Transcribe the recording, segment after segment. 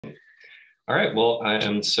All right, well, I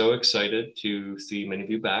am so excited to see many of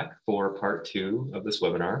you back for part 2 of this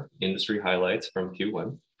webinar, Industry Highlights from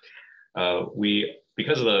Q1.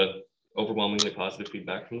 Because of the overwhelmingly positive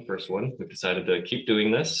feedback from the first one, we've decided to keep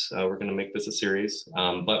doing this. We're going to make this a series,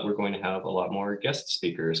 but we're going to have a lot more guest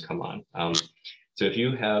speakers come on. So if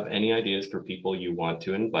you have any ideas for people you want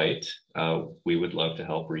to invite, we would love to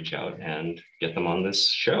help reach out and get them on this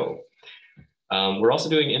show. We're also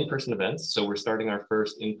doing in-person events. So we're starting our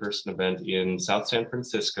first in-person event in South San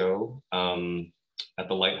Francisco at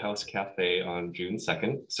the Lighthouse Cafe on June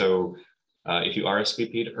 2nd. So if you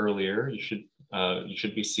RSVP'd earlier, you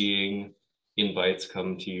should be seeing invites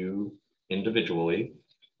come to you individually.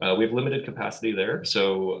 We have limited capacity there,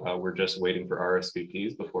 so we're just waiting for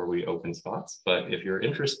RSVPs before we open spots. But if you're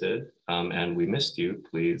interested and we missed you,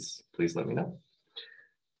 please let me know.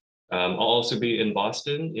 I'll also be in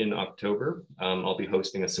Boston in October. I'll be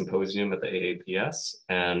hosting a symposium at the AAPS,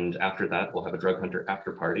 and after that, we'll have a Drug Hunter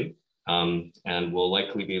after party, and we'll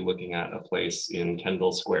likely be looking at a place in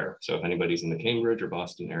Kendall Square. So if anybody's in the Cambridge or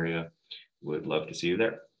Boston area, would love to see you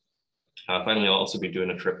there. Finally, I'll also be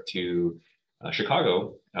doing a trip to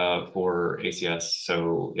Chicago for ACS.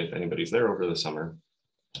 So if anybody's there over the summer,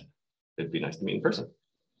 it'd be nice to meet in person.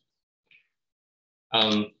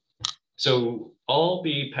 So I'll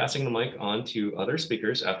be passing the mic on to other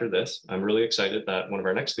speakers after this. I'm really excited that one of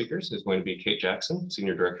our next speakers is going to be Kate Jackson,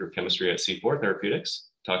 Senior Director of Chemistry at C4 Therapeutics,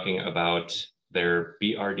 talking about their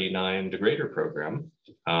BRD9 degrader program.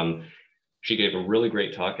 She gave a really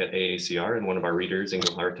great talk at AACR, and one of our readers,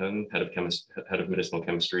 Ingo Hartung, head of medicinal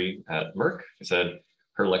chemistry at Merck, said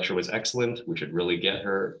her lecture was excellent. We should really get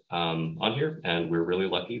her on here, and we're really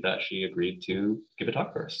lucky that she agreed to give a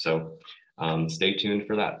talk for us. So stay tuned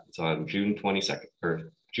for that. It's on June 22nd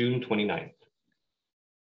or June 29th.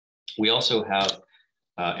 We also have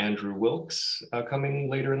Andrew Wilkes coming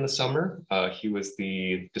later in the summer. He was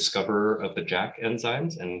the discoverer of the JAK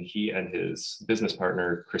enzymes, and he and his business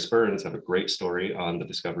partner, Chris Burns, have a great story on the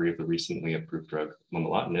discovery of the recently approved drug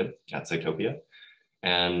momelotinib at Cytopia.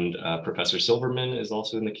 And Professor Silverman is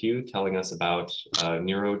also in the queue telling us about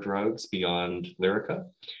neuro drugs beyond Lyrica.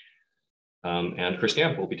 And Chris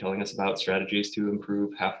Gamp will be telling us about strategies to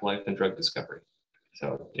improve half-life and drug discovery.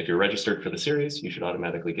 So if you're registered for the series, you should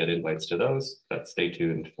automatically get invites to those, but stay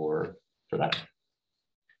tuned for that.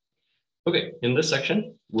 Okay, in this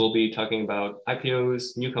section, we'll be talking about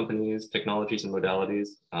IPOs, new companies, technologies and modalities,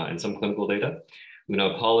 and some clinical data. I'm going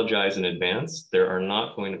to apologize in advance. There are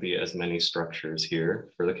not going to be as many structures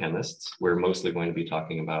here for the chemists. We're mostly going to be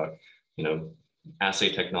talking about, assay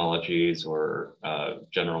technologies or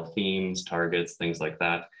general themes, targets, things like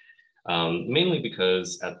that. Mainly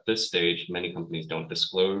because at this stage, many companies don't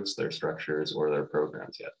disclose their structures or their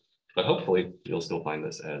programs yet. But hopefully you'll still find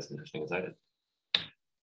this as interesting as I did.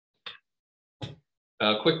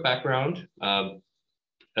 Quick background.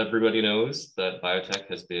 Everybody knows that biotech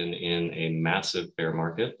has been in a massive bear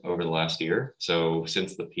market over the last year. So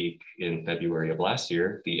since the peak in February of last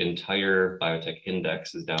year, the entire biotech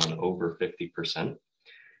index is down over 50%.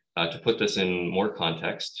 To put this in more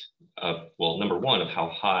context, well, number one, of how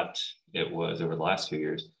hot it was over the last 2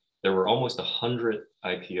 years, there were almost 100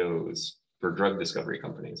 IPOs for drug discovery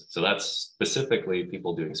companies. So that's specifically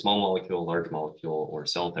people doing small molecule, large molecule, or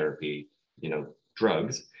cell therapy,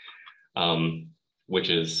 drugs. Which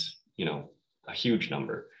is, a huge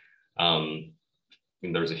number.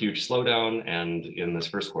 There was a huge slowdown, and in this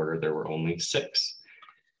first quarter, there were only 6.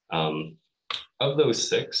 Of those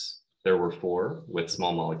 6, there were 4 with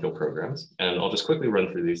small molecule programs. And I'll just quickly run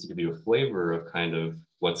through these to give you a flavor of kind of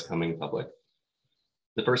what's coming public.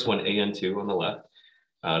 The first one, AN2 on the left,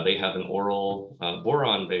 they have an oral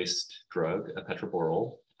boron-based drug,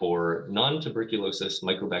 epetraborole, for non-tuberculosis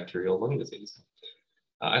mycobacterial lung disease.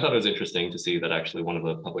 I thought it was interesting to see that actually one of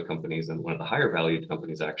the public companies and one of the higher valued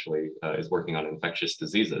companies actually is working on infectious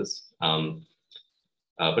diseases.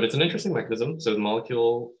 But it's an interesting mechanism. So the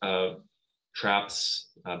molecule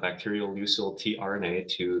traps bacterial leucyl tRNA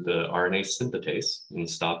to the RNA synthetase in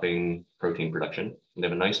stopping protein production. And they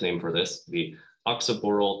have a nice name for this, the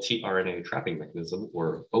oxaboryl tRNA trapping mechanism,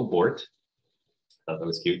 or OBORT. I thought that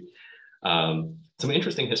was cute. Some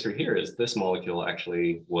interesting history here is this molecule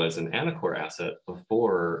actually was an Anacor asset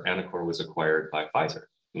before Anacor was acquired by Pfizer.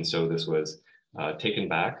 And so this was taken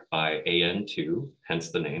back by AN2,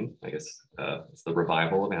 hence the name. I guess it's the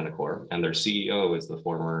revival of Anacor. And their CEO is the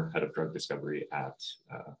former head of drug discovery at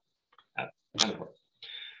Anacor.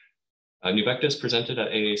 Nuvectis presented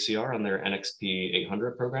at AACR on their NXP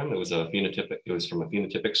 800 program. It was from a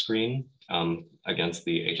phenotypic screen against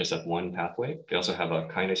the HSF1 pathway. They also have a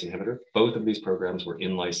kinase inhibitor. Both of these programs were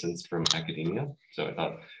in-licensed from academia. So I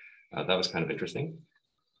thought that was kind of interesting.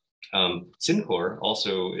 Syncor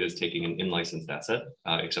also is taking an in-licensed asset,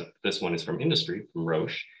 except this one is from industry, from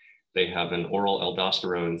Roche. They have an oral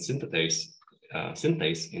aldosterone synthase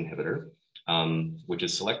inhibitor, which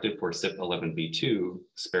is selected for CYP11B2,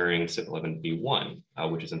 sparing CYP11B1,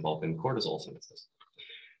 which is involved in cortisol synthesis.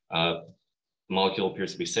 The molecule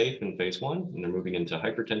appears to be safe in phase 1, and they're moving into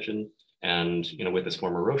hypertension. And with this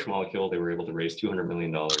former Roche molecule, they were able to raise $200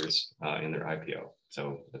 million in their IPO.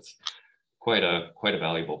 So that's quite a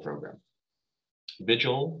valuable program.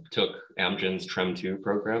 Vigil took Amgen's TREM2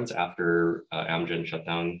 programs after Amgen shut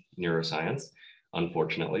down neuroscience,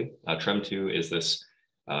 unfortunately. TREM2 is this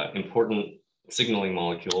important signaling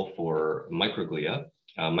molecule for microglia.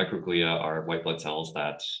 Microglia are white blood cells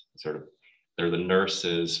that they're the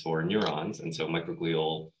nurses for neurons. And so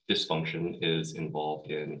microglial dysfunction is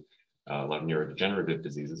involved in a lot of neurodegenerative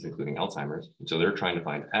diseases, including Alzheimer's. And so they're trying to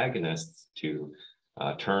find agonists to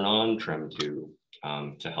turn on TREM2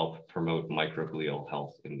 to help promote microglial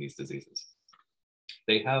health in these diseases.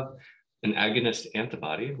 They have an agonist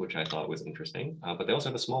antibody, which I thought was interesting, but they also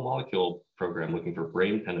have a small molecule program looking for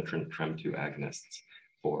brain penetrant TREM2 agonists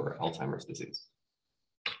for Alzheimer's disease.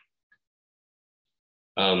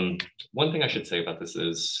 One thing I should say about this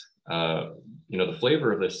is, the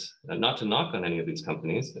flavor of this, not to knock on any of these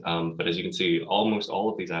companies, but as you can see, almost all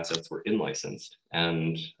of these assets were in-licensed.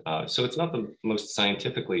 And so it's not the most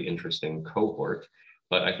scientifically interesting cohort,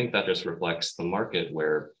 but I think that just reflects the market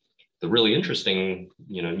where the really interesting,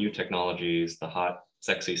 new technologies, the hot,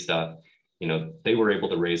 sexy stuff, they were able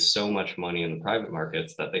to raise so much money in the private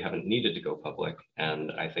markets that they haven't needed to go public.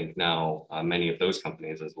 And I think now many of those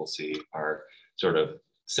companies, as we'll see, are sort of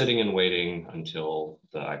sitting and waiting until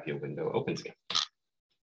the IPO window opens again.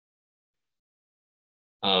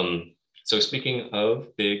 So speaking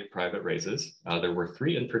of big private raises, there were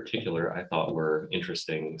 3 in particular I thought were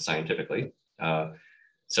interesting scientifically.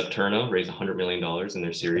 Septerna raised $100 million in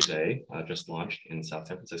their Series A, just launched in South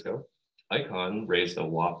San Francisco. Icon raised a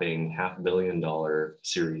whopping $500 million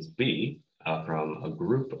Series B from a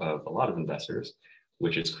group of a lot of investors,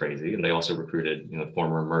 which is crazy. And they also recruited,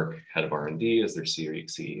 former Merck head of R&D as their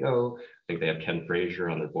CEO. I think they have Ken Frazier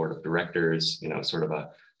on their board of directors, sort of a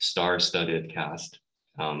star-studded cast.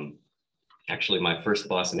 Actually, my first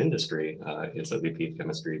boss in industry is a VP of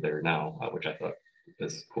chemistry there now, which I thought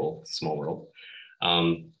was cool. It's a small world.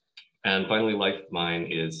 And finally, LifeMine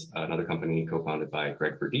is another company co-founded by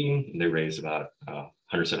Greg Verdeen. And they raised about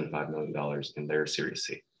 $175 million in their Series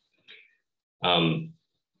C.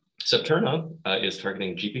 Septerna is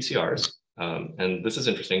targeting GPCRs. And this is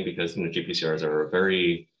interesting because GPCRs are a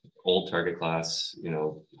very old target class,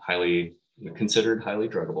 considered highly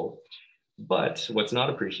druggable. But what's not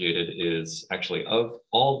appreciated is actually of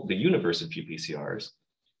all the universe of GPCRs,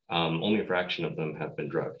 only a fraction of them have been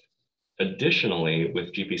drugged. Additionally,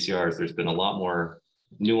 with GPCRs, there's been a lot more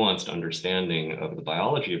nuanced understanding of the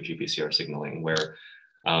biology of GPCR signaling, where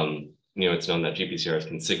it's known that GPCRs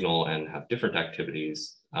can signal and have different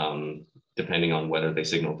activities depending on whether they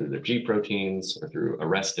signal through their G proteins or through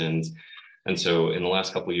arrestins. And so in the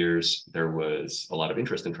last couple of years, there was a lot of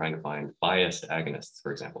interest in trying to find biased agonists,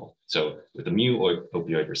 for example. So with the mu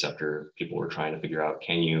opioid receptor, people were trying to figure out,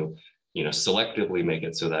 can you, selectively make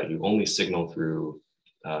it so that you only signal through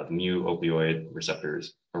the mu opioid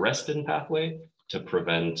receptors arrestin pathway to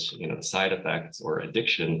prevent, the side effects or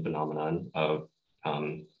addiction phenomenon of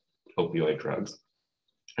opioid drugs.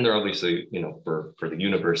 And there are obviously, for the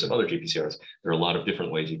universe of other GPCRs, there are a lot of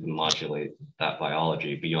different ways you can modulate that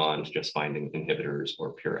biology beyond just finding inhibitors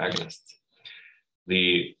or pure agonists.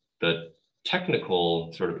 The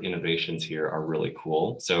technical sort of innovations here are really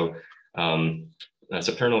cool. So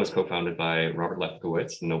Septerna was co-founded by Robert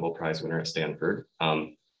Lefkowitz, Nobel Prize winner at Stanford.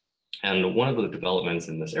 And one of the developments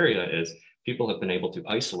in this area is people have been able to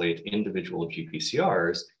isolate individual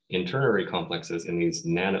GPCRs in ternary complexes in these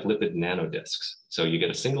lipid nanodiscs. So you get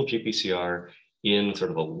a single GPCR in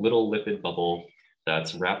sort of a little lipid bubble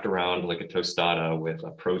that's wrapped around like a tostada with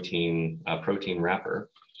a protein wrapper.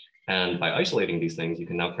 And by isolating these things, you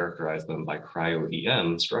can now characterize them by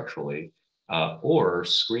cryo-EM structurally, or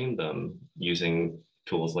screen them using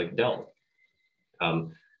tools like DELT.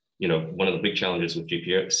 One of the big challenges with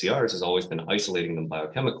GPCRs has always been isolating them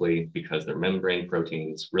biochemically because they're membrane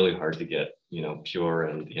proteins, really hard to get, pure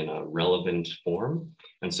and in a relevant form.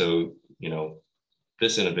 And so,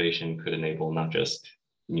 this innovation could enable not just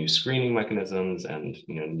new screening mechanisms and,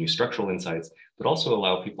 new structural insights, but also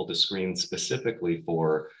allow people to screen specifically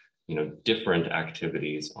for, different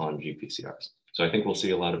activities on GPCRs. So I think we'll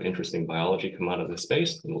see a lot of interesting biology come out of this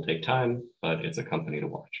space. It will take time, but it's a company to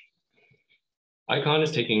watch. Icon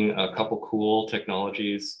is taking a couple cool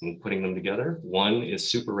technologies and putting them together. One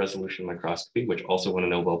is super resolution microscopy, which also won a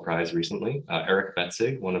Nobel Prize recently. Eric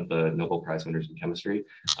Betzig, one of the Nobel Prize winners in chemistry,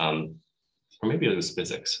 or maybe it was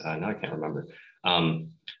physics, now I can't remember.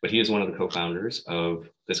 But he is one of the co-founders of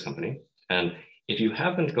this company. And if you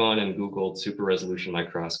haven't gone and Googled super resolution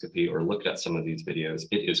microscopy or looked at some of these videos,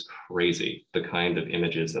 it is crazy the kind of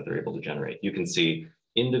images that they're able to generate. You can see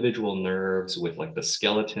individual nerves with like the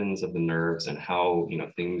skeletons of the nerves and how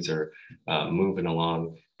things are moving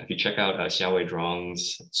along. If you check out Xiaowei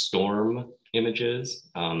Zhuang's storm images,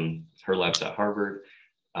 her lab's at Harvard,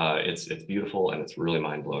 it's beautiful and it's really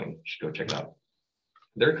mind-blowing. You should go check it out.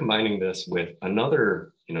 They're combining this with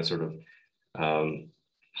another sort of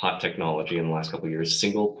hot technology in the last couple of years,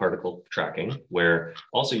 single particle tracking, where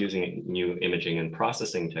also using new imaging and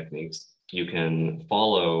processing techniques, you can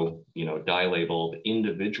follow, dye-labeled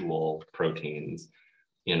individual proteins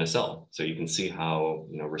in a cell. So you can see how,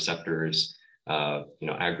 receptors,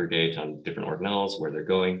 aggregate on different organelles, where they're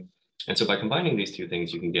going. And so by combining these two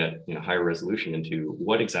things, you can get, higher resolution into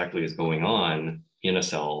what exactly is going on in a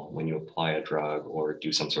cell when you apply a drug or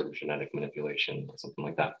do some sort of genetic manipulation or something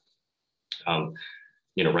like that.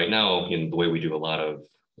 Right now, in the way we do a lot of,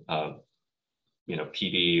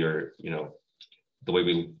 PD or, the way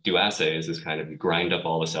we do assays is kind of you grind up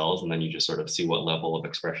all the cells and then you just sort of see what level of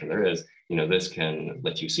expression there is. This can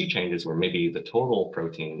let you see changes where maybe the total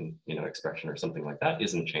protein, expression or something like that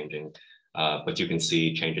isn't changing, but you can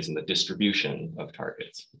see changes in the distribution of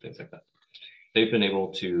targets, things like that. They've been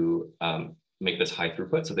able to make this high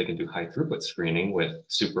throughput, so they can do high throughput screening with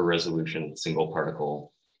super resolution single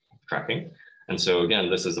particle tracking. And so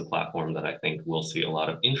again, this is a platform that I think we'll see a lot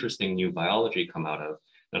of interesting new biology come out of.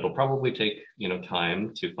 It'll probably take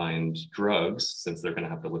time to find drugs, since they're going to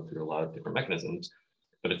have to look through a lot of different mechanisms,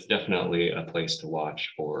 but it's definitely a place to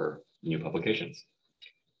watch for new publications.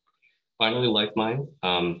 Finally,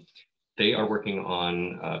 LifeMine. They are working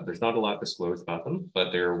on, there's not a lot disclosed about them,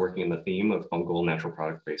 but they're working in the theme of fungal natural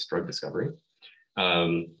product-based drug discovery.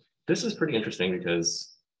 This is pretty interesting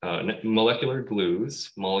because molecular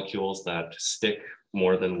glues, molecules that stick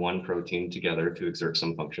more than one protein together to exert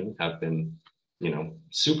some function, have been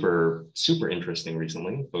super, super interesting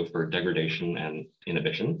recently, both for degradation and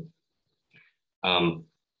inhibition.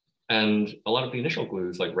 And a lot of the initial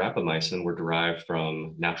glues like rapamycin were derived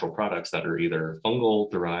from natural products that are either fungal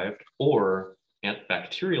derived or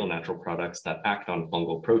bacterial natural products that act on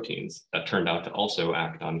fungal proteins that turned out to also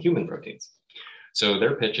act on human proteins. So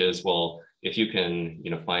their pitch is, well, if you can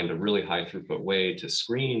find a really high throughput way to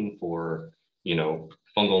screen for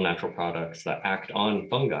fungal natural products that act on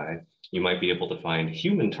fungi, you might be able to find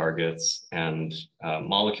human targets and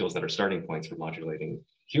molecules that are starting points for modulating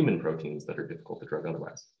human proteins that are difficult to drug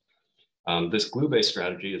otherwise. This glue-based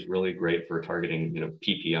strategy is really great for targeting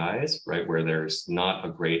PPIs, right, where there's not a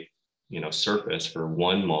great surface for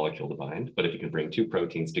one molecule to bind, but if you can bring two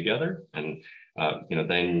proteins together, and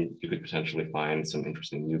then you could potentially find some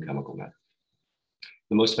interesting new chemical matter.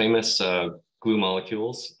 The most famous glue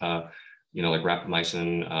molecules, like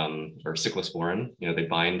rapamycin or cyclosporin, they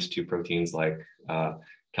bind to proteins like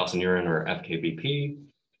calcineurin or FKBP,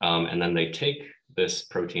 and then they take this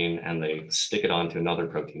protein and they stick it onto another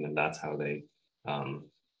protein, and that's how they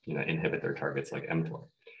inhibit their targets like mTOR.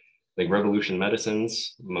 Like Revolution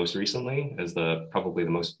Medicines most recently is probably the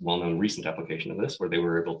most well-known recent application of this, where they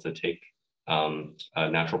were able to take a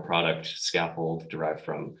natural product scaffold derived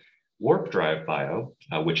from Warp Drive Bio,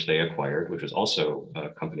 which they acquired, which was also a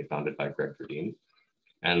company founded by Greg Verdeen.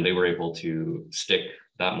 And they were able to stick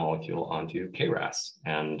that molecule onto KRAS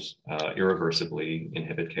and irreversibly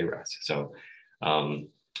inhibit KRAS. So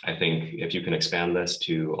I think if you can expand this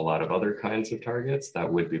to a lot of other kinds of targets,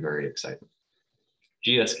 that would be very exciting.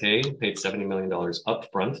 GSK paid $70 million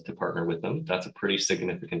upfront to partner with them. That's a pretty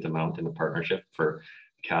significant amount in a partnership for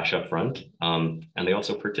cash upfront. And they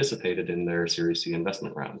also participated in their Series C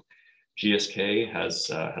investment round. GSK has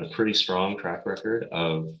had a pretty strong track record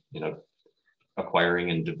of acquiring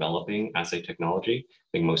and developing assay technology. I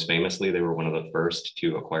think most famously, they were one of the first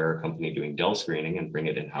to acquire a company doing DEL screening and bring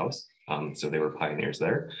it in-house. So they were pioneers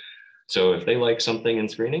there. So if they like something in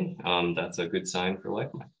screening, that's a good sign for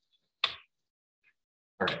LifeMine.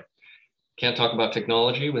 All right, can't talk about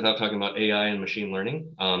technology without talking about AI and machine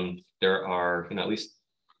learning. There are at least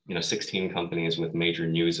 16 companies with major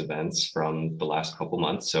news events from the last couple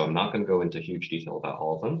months. So I'm not going to go into huge detail about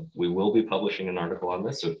all of them. We will be publishing an article on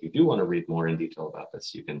this. So if you do want to read more in detail about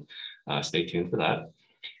this, you can stay tuned for that.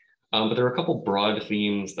 But there are a couple broad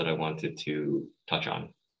themes that I wanted to touch on.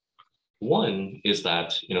 One is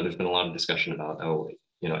that, there's been a lot of discussion about,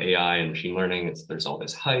 AI and machine learning, there's all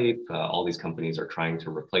this hype. All these companies are trying to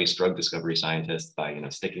replace drug discovery scientists by,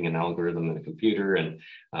 sticking an algorithm in a computer and,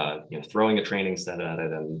 throwing a training set at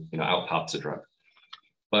it, and, out pops a drug.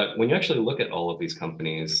 But when you actually look at all of these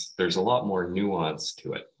companies, there's a lot more nuance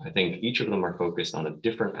to it. I think each of them are focused on a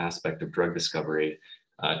different aspect of drug discovery,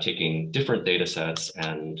 taking different data sets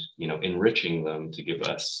and, enriching them to give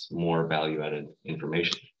us more value-added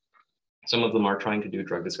information. Some of them are trying to do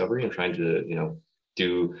drug discovery and trying to,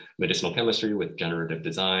 do medicinal chemistry with generative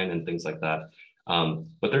design and things like that.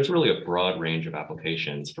 But there's really a broad range of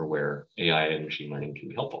applications for where AI and machine learning can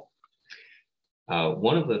be helpful.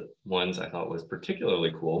 One of the ones I thought was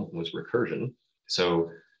particularly cool was recursion. So,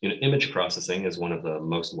 image processing is one of the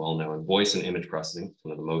most well-known, voice and image processing,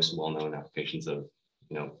 one of the most well-known applications of,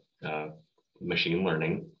 machine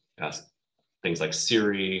learning. Things like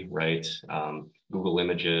Siri, right? Google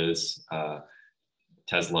Images,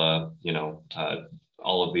 Tesla,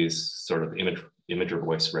 all of these sort of image or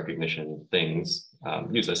voice recognition things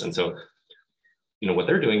use this. And so, what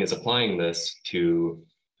they're doing is applying this to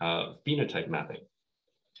phenotype mapping.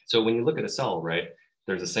 So when you look at a cell, right,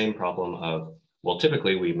 there's the same problem of, well,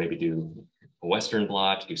 typically we maybe do a Western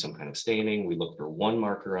blot, do some kind of staining. We look for one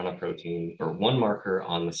marker on a protein or one marker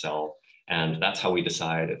on the cell. And that's how we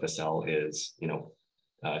decide if a cell is,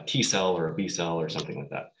 a T cell or a B cell or something like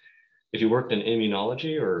that. If you worked in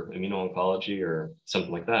immunology or immuno-oncology or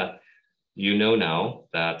something like that, now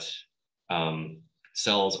that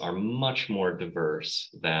cells are much more diverse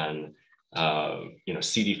than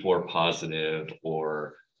CD4 positive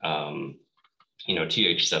or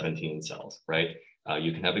Th17 cells, right?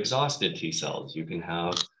 You can have exhausted T cells. You can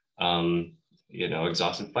have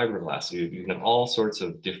exhausted fibroblasts. You can have all sorts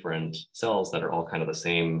of different cells that are all kind of the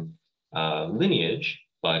same lineage,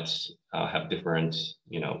 but have different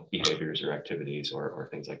behaviors or activities or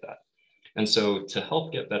things like that. And so to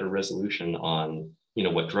help get better resolution on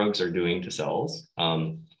what drugs are doing to cells,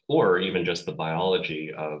 or even just the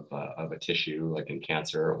biology of a tissue, like in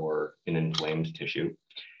cancer or in inflamed tissue,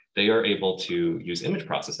 they are able to use image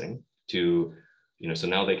processing to, so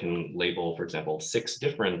now they can label, for example, 6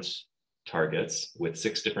 different targets with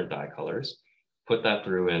 6 different dye colors, put that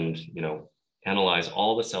through and, analyze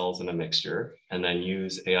all the cells in a mixture, and then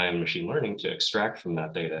use AI and machine learning to extract from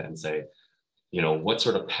that data and say, what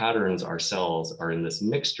sort of patterns our cells are in this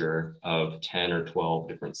mixture of 10 or 12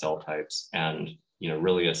 different cell types, and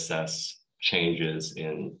really assess changes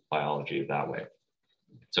in biology that way.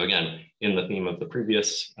 So again, in the theme of the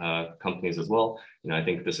previous companies as well, I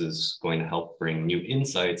think this is going to help bring new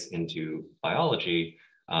insights into biology,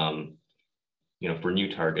 for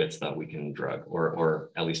new targets that we can drug,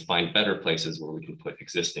 or at least find better places where we can put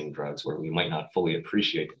existing drugs where we might not fully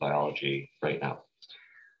appreciate the biology right now.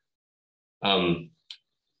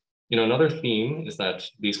 Another theme is that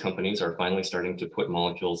these companies are finally starting to put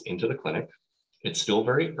molecules into the clinic. It's still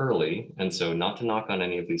very early, and so not to knock on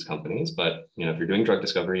any of these companies, but if you're doing drug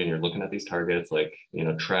discovery and you're looking at these targets like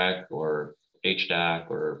TRK or HDAC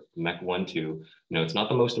or MEK1/2, it's not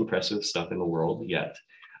the most impressive stuff in the world yet.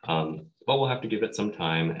 But we'll have to give it some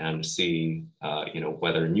time and see,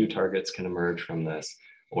 whether new targets can emerge from this,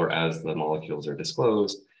 or as the molecules are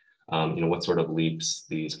disclosed, what sort of leaps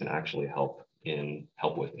these can actually help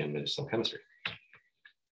with in medicinal chemistry.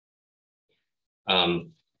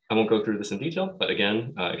 I won't go through this in detail, but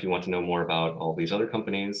again, if you want to know more about all these other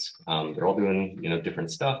companies, they're all doing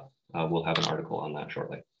different stuff. We'll have an article on that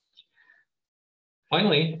shortly.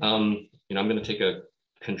 Finally, I'm going to take a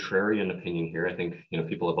contrarian opinion here. I think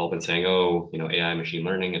people have all been saying, oh, AI machine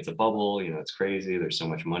learning, it's a bubble, it's crazy, there's so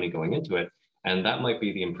much money going into it. And that might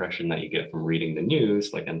be the impression that you get from reading the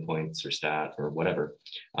news, like Endpoints or Stat or whatever,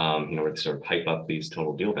 where they sort of hype up these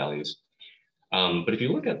total deal values. But if you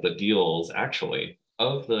look at the deals, actually,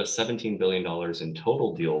 of the $17 billion in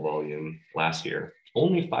total deal volume last year,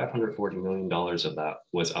 only $540 million of that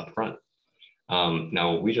was upfront.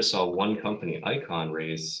 Now, we just saw one company, Icon,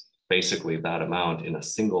 raise basically that amount in a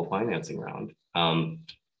single financing round. And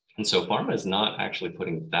so pharma is not actually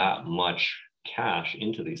putting that much cash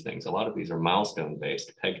into these things. A lot of these are milestone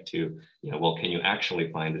based, pegged to, well, can you actually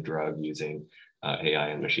find a drug using AI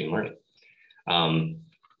and machine learning?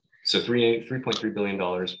 So $3.3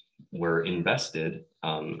 billion were invested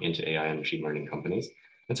into AI and machine learning companies.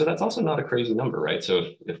 And so that's also not a crazy number, right? So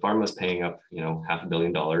if pharma is paying up, $500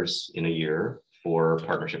 million in a year for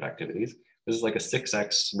partnership activities, this is like a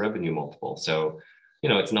 6x revenue multiple. So,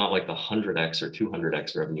 it's not like the 100x or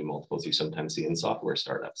 200x revenue multiples you sometimes see in software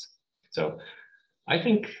startups. So I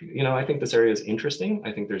think, I think this area is interesting.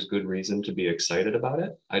 I think there's good reason to be excited about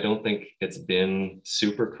it. I don't think it's been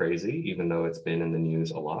super crazy, even though it's been in the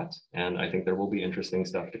news a lot. And I think there will be interesting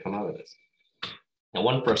stuff to come out of this. Now,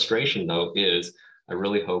 one frustration, though, is I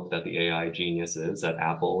really hope that the AI geniuses at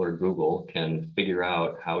Apple or Google can figure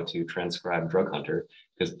out how to transcribe Drug Hunter,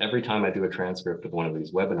 because every time I do a transcript of one of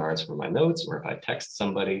these webinars from my notes, or if I text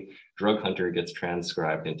somebody, Drug Hunter gets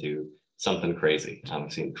transcribed into something crazy.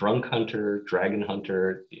 I've seen Drunk Hunter, Dragon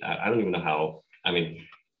Hunter. I don't even know how, I mean,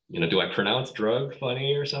 do I pronounce drug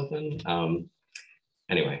funny or something?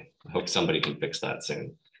 Anyway, I hope somebody can fix that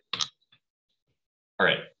soon. All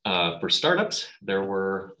right, for startups, there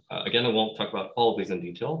were, again, I won't talk about all of these in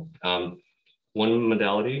detail. One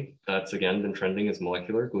modality that's, again, been trending is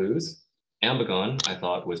molecular glues. Ambigon, I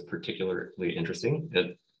thought, was particularly interesting.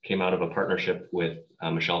 It came out of a partnership with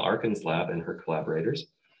Michelle Arkin's lab and her collaborators.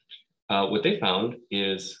 What they found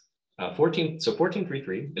is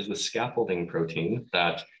 1433 is the scaffolding protein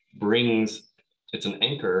that brings, it's an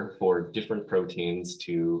anchor for different proteins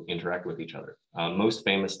to interact with each other. Most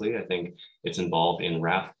famously, I think it's involved in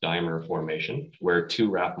RAF dimer formation, where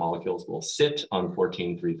two RAF molecules will sit on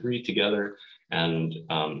 1433 together and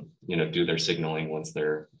do their signaling once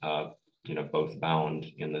they're both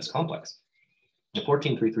bound in this complex. The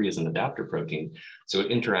 1433 is an adapter protein, so it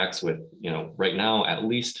interacts with, right now, at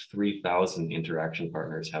least 3,000 interaction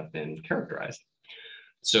partners have been characterized.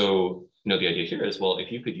 So, the idea here is, well,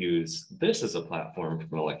 if you could use this as a platform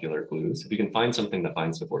for molecular glues, if you can find something that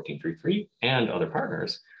binds to 1433 and other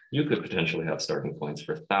partners, you could potentially have starting points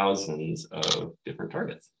for thousands of different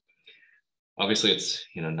targets. Obviously, it's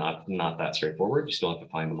not that straightforward. You still have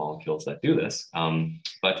to find the molecules that do this.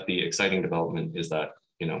 But the exciting development is that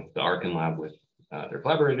the Arkin lab with their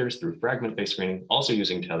collaborators through fragment-based screening, also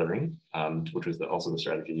using tethering, which was also the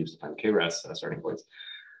strategy used to find KRAS starting points.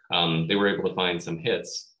 They were able to find some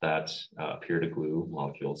hits that appear to glue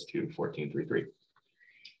molecules to 1433.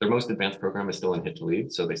 Their most advanced program is still in hit to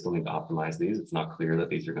lead, so they still need to optimize these. It's not clear that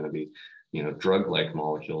these are going to be, drug-like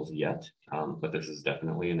molecules yet, but this is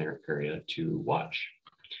definitely an area to watch.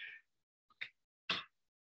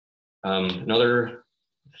 Another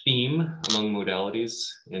theme among modalities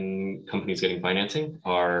in companies getting financing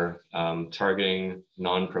are targeting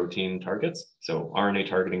non-protein targets. So RNA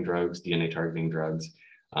targeting drugs, DNA targeting drugs,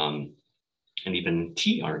 and even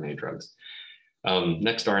tRNA drugs.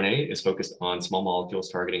 Next RNA is focused on small molecules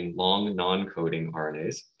targeting long non-coding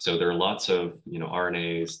RNAs. So there are lots of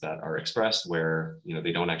RNAs that are expressed where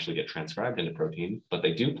they don't actually get transcribed into protein, but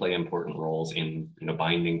they do play important roles in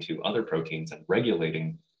binding to other proteins and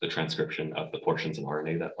regulating the transcription of the portions of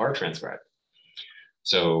RNA that are transcribed.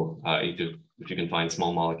 So if you can find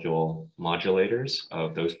small molecule modulators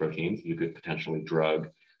of those proteins, you could potentially drug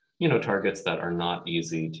targets that are not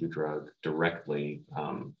easy to drug directly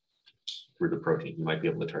through the protein. You might be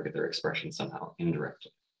able to target their expression somehow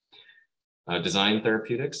indirectly. Design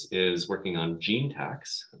Therapeutics is working on gene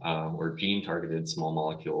tags or gene targeted small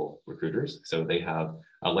molecule recruiters. So they have,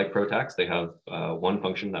 like PROTACs, they have one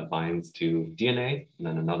function that binds to DNA and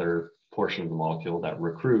then another portion of the molecule that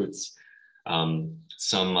recruits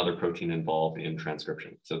some other protein involved in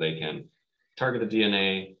transcription. So they can target the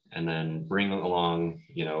DNA and then bring along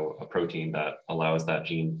a protein that allows that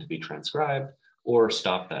gene to be transcribed or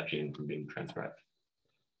stop that gene from being transcribed.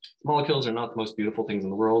 Molecules are not the most beautiful things in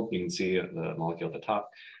the world. You can see the molecule at the top.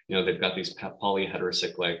 They've got these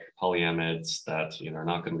polyheterocyclic polyamides that are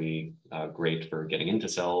not going to be great for getting into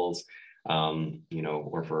cells,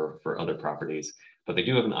 or for other properties. But they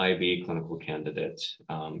do have an IV clinical candidate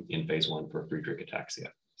in phase 1 for Friedreich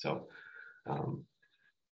ataxia. So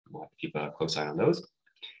we'll have to keep a close eye on those.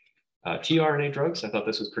 tRNA drugs, I thought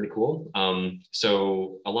this was pretty cool.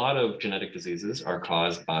 So a lot of genetic diseases are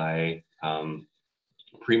caused by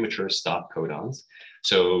premature stop codons.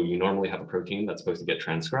 So you normally have a protein that's supposed to get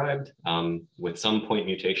transcribed with some point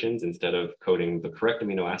mutations. Instead of coding the correct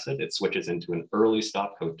amino acid, it switches into an early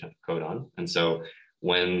stop codon. And so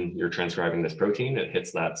when you're transcribing this protein, it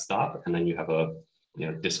hits that stop, and then you have a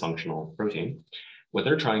dysfunctional protein. What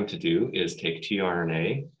they're trying to do is take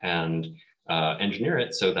tRNA and engineer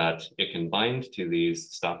it so that it can bind to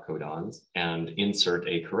these stop codons and insert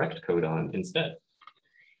a correct codon instead.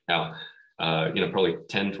 Now, probably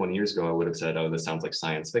 10, 20 years ago, I would have said, oh, this sounds like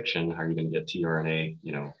science fiction. How are you going to get tRNA,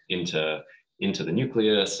 into the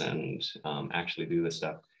nucleus and actually do this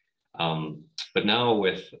stuff? But now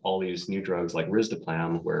with all these new drugs like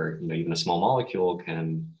risdiplam, where even a small molecule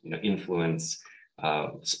can influence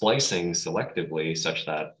splicing selectively, such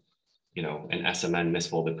that an SMN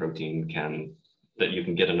misfolded protein that you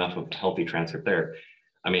can get enough of healthy transcript there.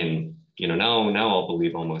 I mean, now I'll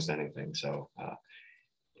believe almost anything. So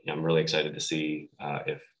I'm really excited to see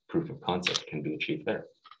if proof of concept can be achieved there.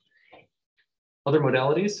 Other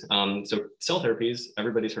modalities, so cell therapies,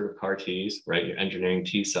 everybody's heard of CAR Ts, right? You're engineering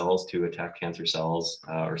T cells to attack cancer cells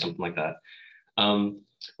or something like that.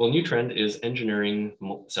 Well, new trend is engineering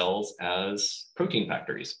cells as protein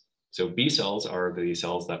factories. So B cells are the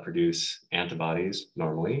cells that produce antibodies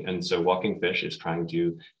normally. And so Walking Fish is trying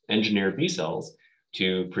to engineer B cells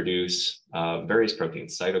to produce various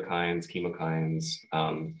proteins, cytokines, chemokines,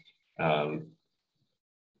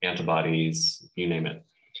 antibodies, you name it.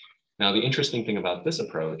 Now, the interesting thing about this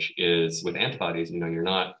approach is with antibodies, you're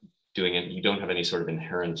not doing it, you don't have any sort of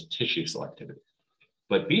inherent tissue selectivity.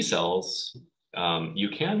 But B cells, you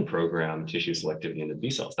can program tissue selectivity into B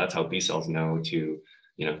cells. That's how B cells know to,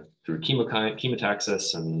 through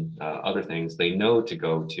chemotaxis and other things, they know to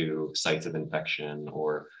go to sites of infection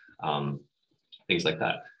or things like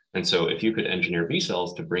that. And so if you could engineer B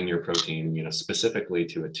cells to bring your protein, specifically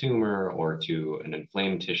to a tumor or to an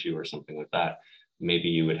inflamed tissue or something like that, maybe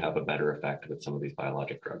you would have a better effect with some of these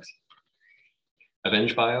biologic drugs.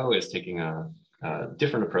 Avenge Bio is taking a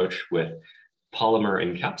different approach with polymer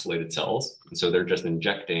encapsulated cells. And so they're just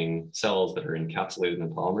injecting cells that are encapsulated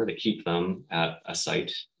in polymer to keep them at a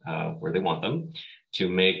site where they want them to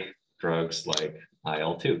make drugs like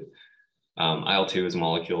IL-2. IL-2 is a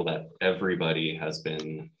molecule that everybody has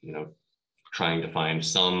been, trying to find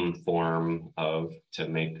some form of to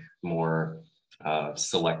make more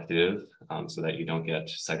selective so that you don't get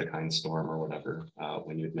cytokine storm or whatever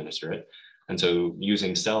when you administer it. And so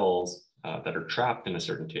using cells that are trapped in a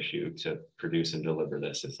certain tissue to produce and deliver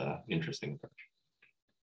this is an interesting approach.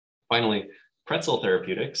 Finally, pretzel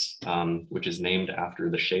therapeutics, which is named after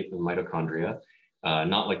the shape of mitochondria,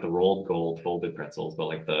 not like the rolled gold folded pretzels, but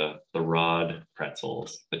like the rod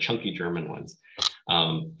pretzels, the chunky German ones.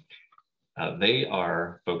 They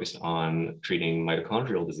are focused on treating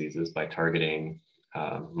mitochondrial diseases by targeting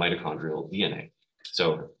mitochondrial DNA.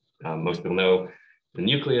 So most people know the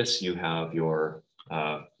nucleus, you have your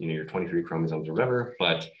 23 chromosomes or whatever,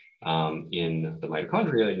 but in the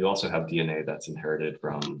mitochondria, you also have DNA that's inherited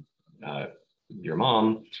from your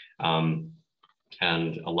mom.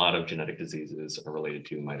 And a lot of genetic diseases are related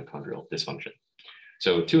to mitochondrial dysfunction.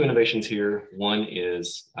 So two innovations here. One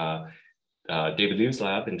is David Liu's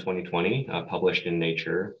lab in 2020 published in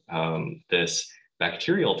Nature this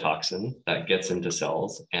bacterial toxin that gets into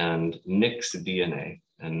cells and nicks DNA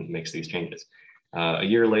and makes these changes. A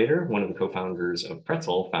year later, one of the co-founders of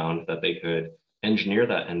Pretzel found that they could engineer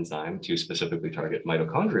that enzyme to specifically target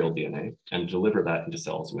mitochondrial DNA and deliver that into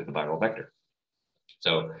cells with a viral vector.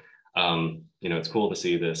 So, it's cool to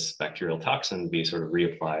see this bacterial toxin be sort of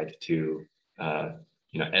reapplied to,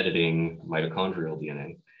 editing mitochondrial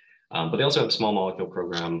DNA. But they also have a small molecule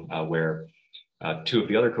program where two of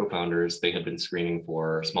the other co-founders, they had been screening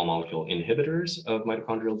for small molecule inhibitors of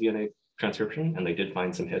mitochondrial DNA transcription, and they did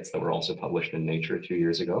find some hits that were also published in Nature 2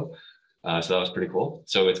 years ago. So that was pretty cool.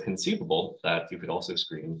 So it's conceivable that you could also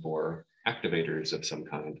screen for activators of some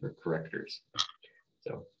kind or correctors.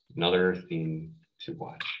 So another theme to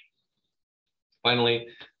watch. Finally,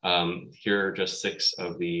 here are just 6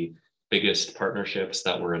 of the biggest partnerships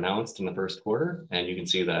that were announced in the first quarter. And you can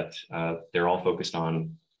see that they're all focused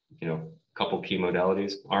on, a couple key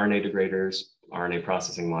modalities: RNA degraders, RNA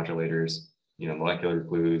processing modulators, molecular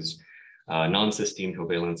glues, non-cysteine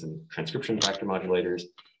covalence and transcription factor modulators.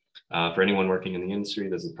 For anyone working in the industry,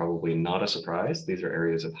 this is probably not a surprise. These are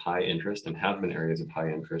areas of high interest and have been areas of high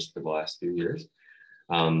interest for the last few years.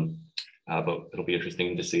 But it'll be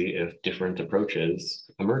interesting to see if different approaches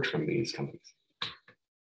emerge from these companies.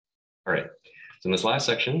 All right, so in this last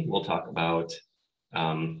section, we'll talk about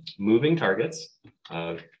moving targets,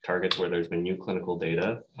 targets where there's been new clinical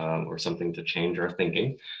data or something to change our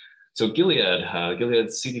thinking. So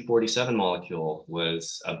Gilead's CD47 molecule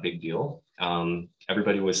was a big deal.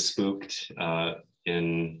 Everybody was spooked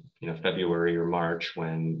in February or March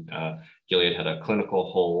when Gilead had a partial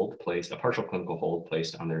clinical hold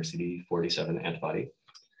placed on their CD47 antibody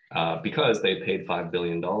because they paid $5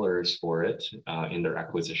 billion for it in their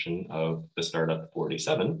acquisition of the startup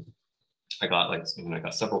 47. I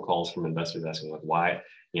got several calls from investors asking why,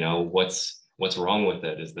 what's wrong with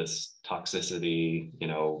it? Is this toxicity?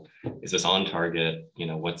 Is this on target?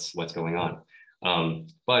 What's going on?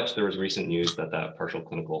 But there was recent news that partial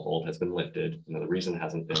clinical hold has been lifted. The reason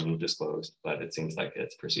hasn't been disclosed, but it seems like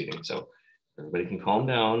it's proceeding. So everybody can calm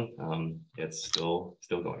down. It's still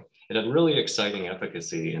going. It had really exciting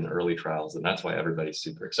efficacy in early trials, and that's why everybody's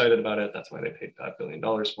super excited about it. That's why they paid $5 billion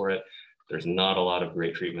for it. There's not a lot of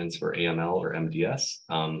great treatments for AML or MDS.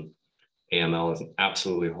 AML is an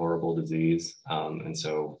absolutely horrible disease. And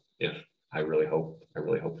so if I really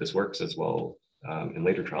hope this works as well in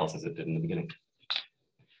later trials as it did in the beginning.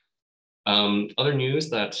 Other news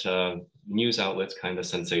that news outlets kind of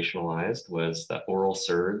sensationalized was that oral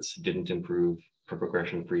SERDs didn't improve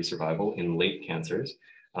progression-free survival in late cancers.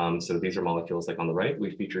 So these are molecules like on the right.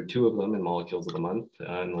 We featured 2 of them in Molecules of the Month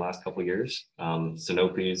in the last couple of years.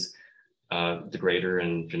 Sanofi's degrader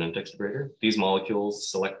and Genentech's degrader. These molecules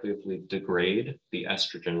selectively degrade the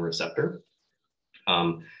estrogen receptor.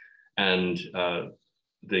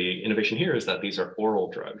 The innovation here is that these are oral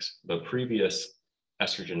drugs. The previous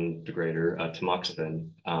estrogen degrader, tamoxifen,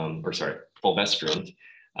 fulvestrant,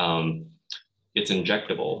 it's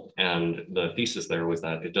injectable. And the thesis there was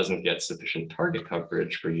that it doesn't get sufficient target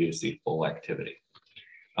coverage for you to see full activity.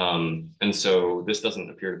 And so this doesn't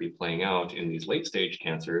appear to be playing out in these late stage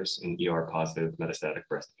cancers in ER positive metastatic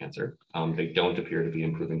breast cancer. They don't appear to be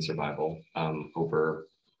improving survival over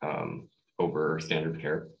standard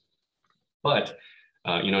care. But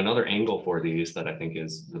another angle for these that I think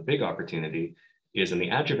is the big opportunity is in the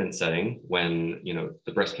adjuvant setting when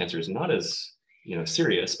the breast cancer is not as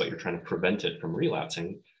serious, but you're trying to prevent it from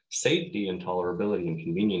relapsing. Safety and tolerability and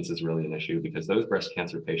convenience is really an issue because those breast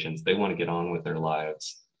cancer patients, they want to get on with their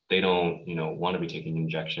lives. They don't want to be taking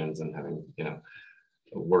injections and having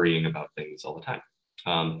worrying about things all the time.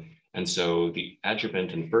 And so the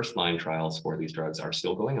adjuvant and first line trials for these drugs are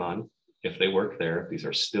still going on. If they work there, these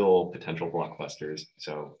are still potential blockbusters.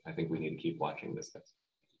 So I think we need to keep watching this space.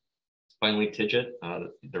 Finally, TIGIT,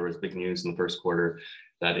 there was big news in the first quarter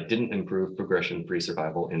that it didn't improve progression-free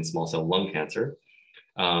survival in small cell lung cancer.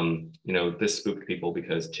 This spooked people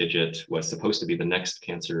because TIGIT was supposed to be the next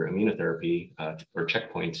cancer immunotherapy or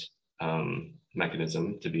checkpoint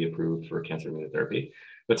mechanism to be approved for cancer immunotherapy.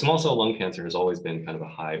 But small cell lung cancer has always been kind of a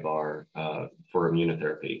high bar for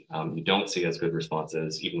immunotherapy. You don't see as good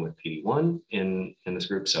responses even with PD-1 in this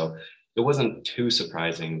group. So it wasn't too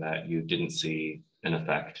surprising that you didn't see an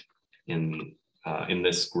effect in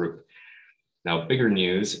this group. Now, bigger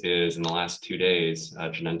news is in the last 2 days,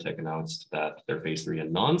 Genentech announced that their phase 3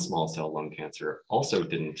 in non-small cell lung cancer also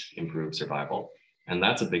didn't improve survival. And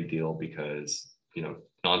that's a big deal because,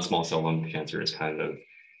 non-small cell lung cancer is kind of,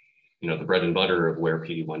 the bread and butter of where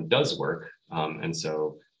PD-1 does work. And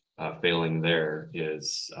so failing there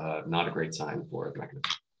is not a great sign for the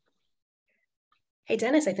mechanism. Hey,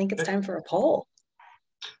 Dennis, I think it's time for a poll.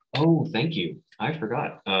 Oh, thank you. I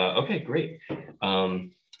forgot. Okay, great.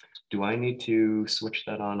 Do I need to switch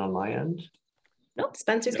that on my end? Nope,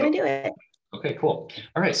 Spencer's going to do it. Okay, cool.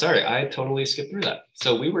 All right, sorry, I totally skipped through that.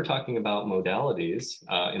 So we were talking about modalities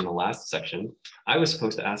in the last section. I was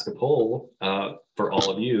supposed to ask a poll for all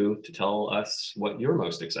of you to tell us what you're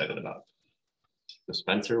most excited about. So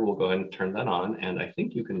Spencer will go ahead and turn that on, and I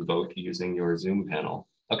think you can vote using your Zoom panel.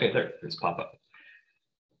 Okay, there's pop-up.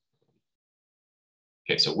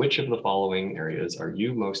 Okay, so which of the following areas are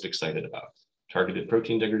you most excited about? Targeted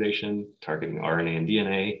protein degradation, targeting RNA and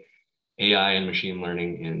DNA, AI and machine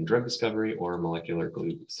learning in drug discovery, or molecular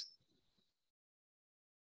glues?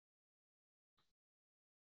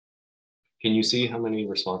 Can you see how many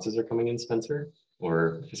responses are coming in, Spencer?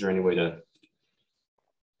 Or is there any way to?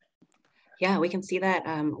 Yeah, we can see that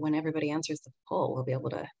when everybody answers the poll, we'll be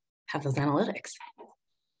able to have those analytics.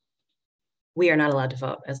 We are not allowed to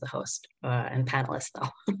vote as the host and panelists, though.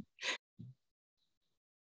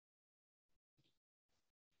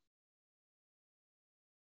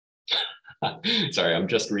 Sorry, I'm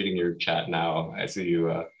just reading your chat now. I see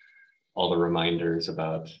you all the reminders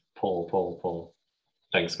about poll.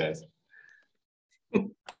 Thanks, guys.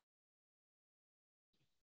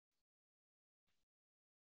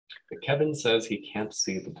 Kevin says he can't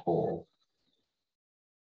see the poll.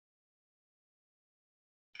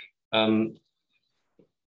 Can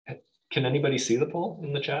anybody see the poll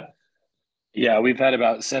in the chat? Yeah, we've had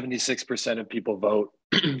about 76% of people vote.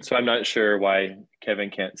 So I'm not sure why Kevin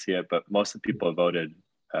can't see it, but most of the people have voted.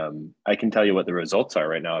 I can tell you what the results are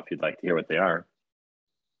right now if you'd like to hear what they are.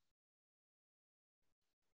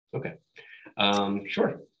 Okay,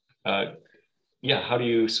 sure. Yeah, how do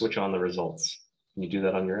you switch on the results? Can you do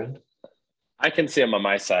that on your end? I can see them on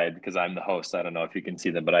my side because I'm the host. I don't know if you can see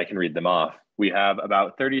them, but I can read them off. We have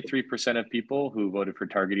about 33% of people who voted for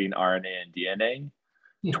targeting RNA and DNA,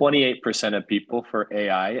 28% of people for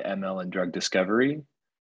AI, ML, and drug discovery,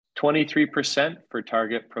 23% for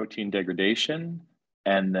target protein degradation,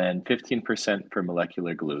 and then 15% for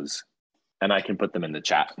molecular glues. And I can put them in the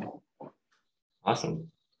chat.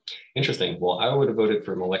 Awesome. Interesting. Well, I would have voted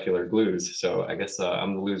for molecular glues, so I guess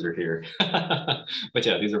I'm the loser here. But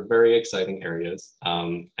yeah, these are very exciting areas.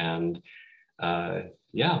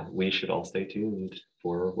 Yeah, we should all stay tuned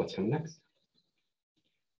for what's coming next.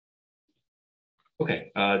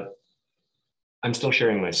 Okay, I'm still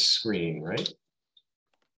sharing my screen, right?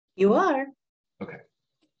 You are. Okay.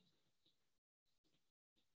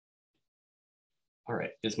 All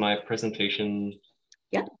right, is my presentation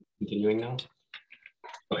continuing now?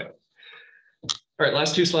 Okay. All right,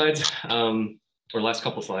 last two slides, or last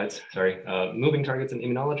couple slides, sorry. Moving targets in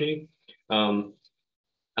immunology.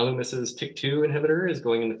 Alumis's TYK2 inhibitor is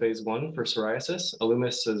going into phase 1 for psoriasis.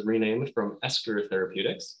 Alumis is renamed from Esker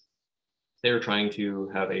Therapeutics. They were trying to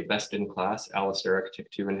have a best-in-class allosteric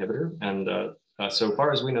TYK2 inhibitor. And so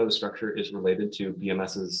far as we know, the structure is related to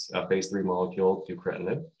BMS's phase 3 molecule,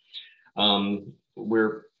 deucravacitinib.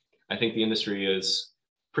 I think the industry is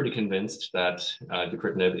pretty convinced that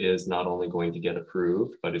deucravacitinib is not only going to get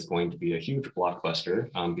approved, but is going to be a huge blockbuster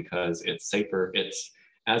because it's safer. It's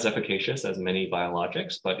as efficacious as many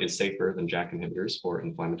biologics, but is safer than JAK inhibitors for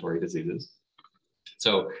inflammatory diseases.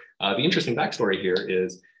 So the interesting backstory here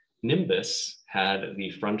is Nimbus had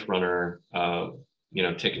the front runner, allosteric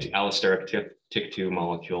TYK2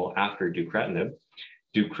 molecule after deucravacitinib.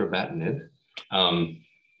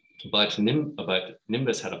 But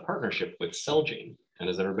Nimbus had a partnership with Celgene. And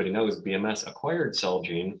as everybody knows, BMS acquired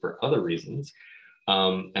Celgene for other reasons.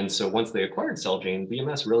 And so once they acquired Celgene,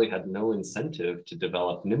 BMS really had no incentive to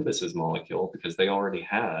develop Nimbus's molecule because they already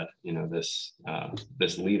had, this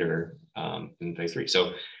leader in phase 3.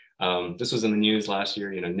 So this was in the news last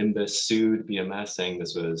year. Nimbus sued BMS saying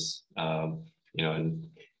this was, an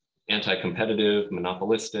anti-competitive,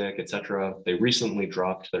 monopolistic, et cetera. They recently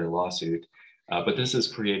dropped their lawsuit. But this has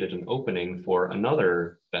created an opening for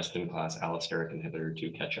another best-in-class allosteric inhibitor to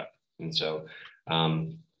catch up. And so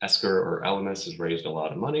Esker or Alumis has raised a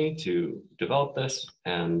lot of money to develop this.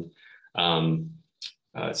 And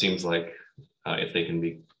it seems like if they can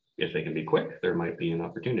be quick, there might be an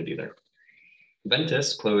opportunity there.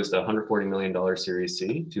 Ventus closed a $140 million Series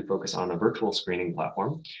C to focus on a virtual screening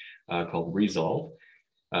platform called Resolve.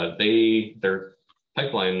 Their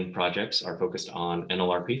pipeline projects are focused on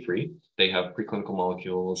NLRP3. They have preclinical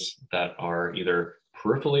molecules that are either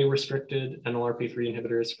peripherally restricted NLRP3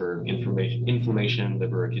 inhibitors for inflammation,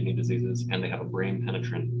 liver, or kidney diseases, and they have a brain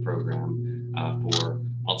penetrant program for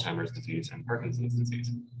Alzheimer's disease and Parkinson's disease.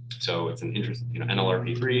 So it's an interest,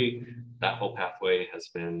 NLRP3, that whole pathway has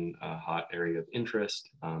been a hot area of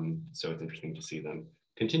interest. So it's interesting to see them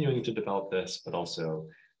continuing to develop this, but also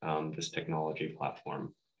this technology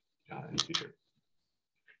platform in the future.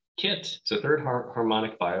 KIT, so Third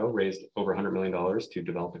Harmonic Bio raised over $100 million to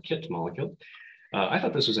develop a KIT molecule. I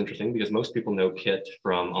thought this was interesting because most people know KIT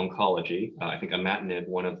from oncology. I think imatinib,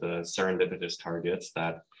 one of the serendipitous targets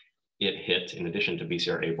that it hit in addition to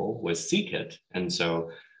BCR-ABL was c-KIT. And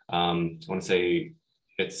so I want to say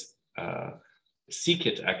its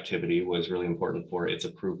c-KIT activity was really important for its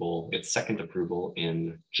approval, its second approval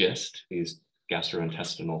in GIST, these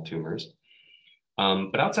gastrointestinal tumors.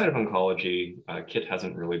 But outside of oncology, KIT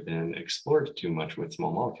hasn't really been explored too much with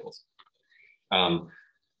small molecules.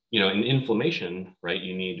 In inflammation, right,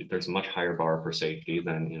 there's a much higher bar for safety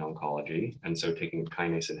than in oncology. And so taking a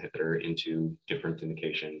kinase inhibitor into different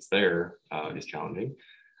indications there is challenging.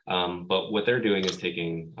 But what they're doing is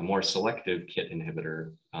taking a more selective KIT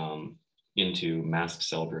inhibitor into mast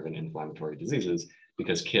cell-driven inflammatory diseases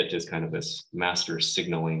because KIT is kind of this master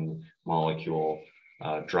signaling molecule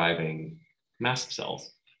driving mast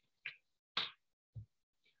cells.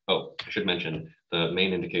 Oh, I should mention the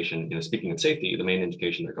main indication, speaking of safety, the main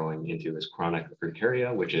indication they're going into is chronic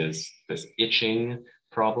urticaria, which is this itching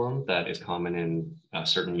problem that is common in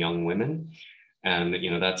certain young women. And,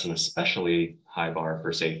 that's an especially high bar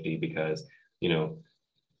for safety because,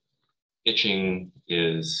 itching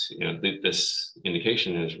is, this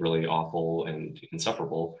indication is really awful and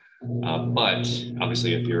insufferable. But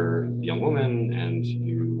obviously, if you're a young woman and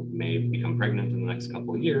you may become pregnant in the next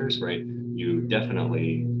couple of years, right, you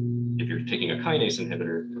definitely, if you're taking a kinase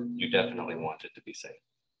inhibitor, you definitely want it to be safe.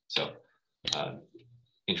 So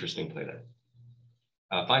interesting play there.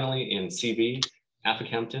 Finally, in CV,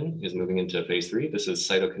 aficamten is moving into phase 3. This is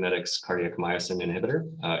Cytokinetics cardiac myosin inhibitor.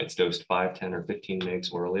 It's dosed 5, 10, or 15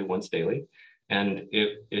 mg orally once daily. And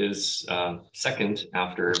it is second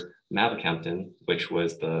after mavacamten, which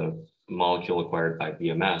was the molecule acquired by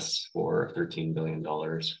BMS for $13 billion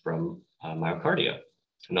from Myocardia,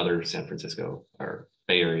 another San Francisco or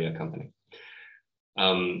Bay Area company.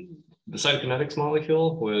 The Cytokinetics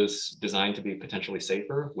molecule was designed to be potentially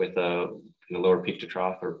safer with a lower peak to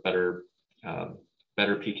trough or better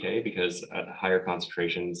PK because at higher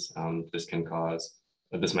concentrations,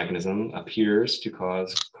 this mechanism appears to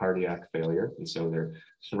cause cardiac failure. And so they're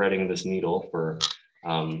threading this needle for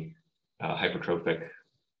hypertrophic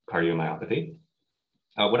cardiomyopathy.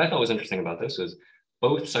 What I thought was interesting about this was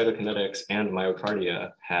both cytokinetics and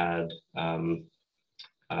myocardia had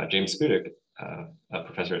James Spudek, a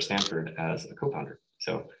professor at Stanford, as a co-founder.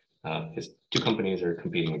 So his two companies are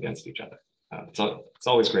competing against each other. It's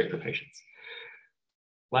always great for patients.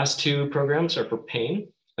 Last two programs are for pain.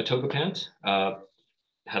 Atogepant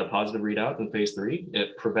had a positive readout in phase 3.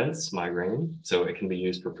 It prevents migraine, so it can be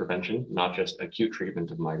used for prevention, not just acute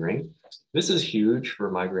treatment of migraine. This is huge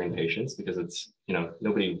for migraine patients because it's,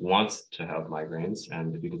 nobody wants to have migraines.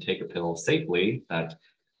 And if you can take a pill safely that,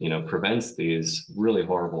 prevents these really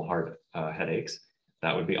horrible heart headaches,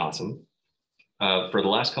 that would be awesome. For the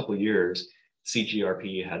last couple of years,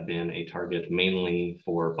 CGRP had been a target mainly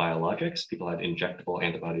for biologics. People had injectable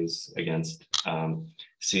antibodies against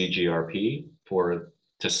CGRP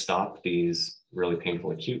to stop these really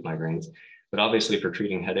painful acute migraines. But obviously for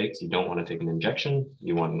treating headaches, you don't want to take an injection,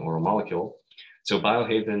 you want an oral molecule. So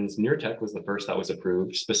Biohaven's Nurtec was the first that was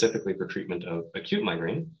approved specifically for treatment of acute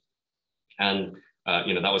migraine. And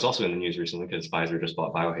that was also in the news recently because Pfizer just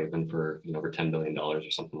bought Biohaven for over $10 billion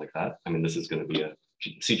or something like that. I mean, this is going to be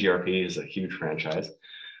CGRP is a huge franchise.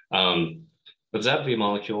 But ZAPV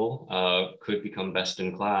molecule could become best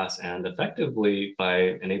in class, and effectively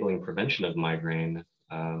by enabling prevention of migraine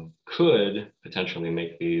could potentially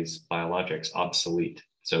make these biologics obsolete.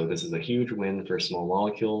 So this is a huge win for small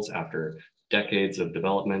molecules after decades of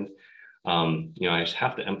development. I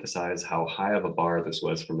have to emphasize how high of a bar this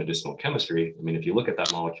was for medicinal chemistry. I mean, if you look at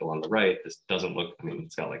that molecule on the right, this doesn't look,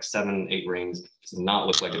 it's got like 7-8 rings. It does not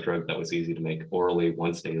look like a drug that was easy to make orally,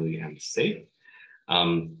 once daily, and safe.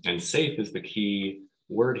 And safe is the key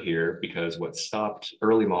word here because what stopped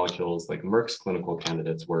early molecules like Merck's clinical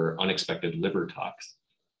candidates were unexpected liver tox.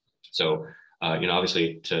 So,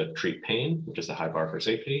 obviously to treat pain, which is a high bar for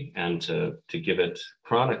safety, and to give it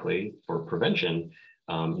chronically for prevention,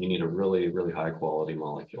 you need a really, really high quality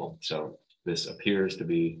molecule. So this appears to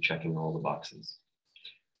be checking all the boxes.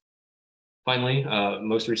 Finally,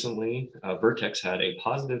 most recently, Vertex had a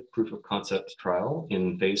positive proof of concept trial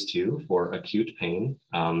in phase 2 for acute pain.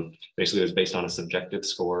 Basically, it was based on a subjective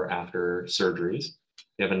score after surgeries.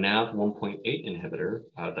 They have a NaV 1.8 inhibitor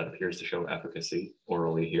that appears to show efficacy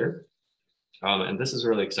orally here. And this is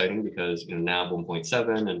really exciting because NaV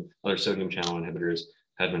 1.7 and other sodium channel inhibitors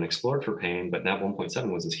had been explored for pain, but NaV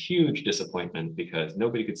 1.7 was this huge disappointment because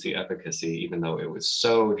nobody could see efficacy, even though it was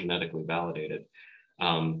so genetically validated.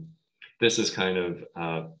 This is kind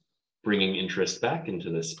of bringing interest back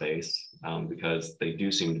into this space because they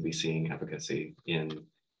do seem to be seeing efficacy in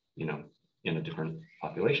a different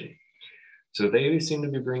population. So they seem to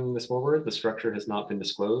be bringing this forward. The structure has not been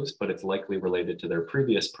disclosed, but it's likely related to their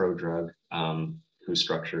previous prodrug, whose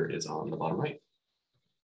structure is on the bottom right.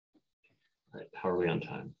 All right, how are we on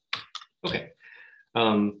time? Okay.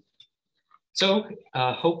 So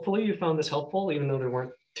hopefully you found this helpful, even though there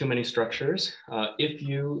weren't too many structures. If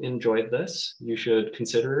you enjoyed this, you should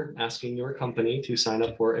consider asking your company to sign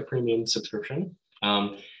up for a premium subscription.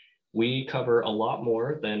 We cover a lot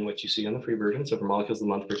more than what you see on the free version. So for Molecules of the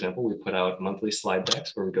Month, for example, we put out monthly slide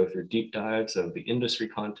decks where we go through deep dives of the industry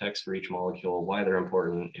context for each molecule, why they're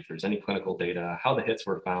important, if there's any clinical data, how the hits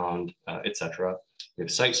were found, etc. We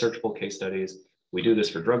have site searchable case studies. We do this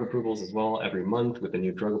for drug approvals as well. Every month with the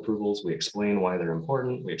new drug approvals, we explain why they're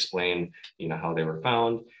important. We explain, how they were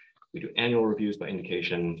found. We do annual reviews by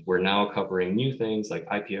indication. We're now covering new things like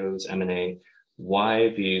IPOs, M&A, why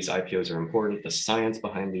these IPOs are important, the science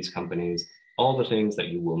behind these companies, all the things that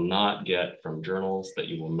you will not get from journals, that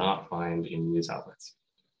you will not find in news outlets.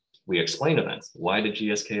 We explain events. Why did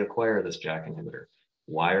GSK acquire this JAK inhibitor?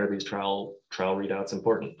 Why are these trial readouts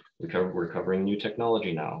important? We're covering new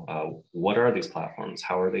technology now. What are these platforms?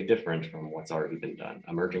 How are they different from what's already been done?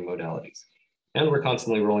 Emerging modalities. And we're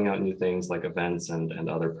constantly rolling out new things like events and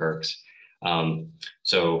other perks. One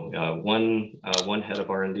head of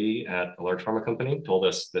R&D at a large pharma company told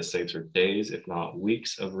us this saves her days, if not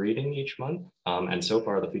weeks, of reading each month. And so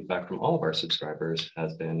far, the feedback from all of our subscribers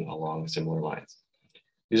has been along similar lines.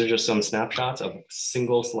 These are just some snapshots of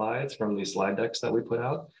single slides from these slide decks that we put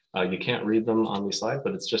out. You can't read them on these slides,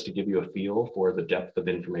 but it's just to give you a feel for the depth of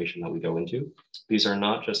information that we go into. These are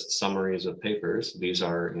not just summaries of papers. These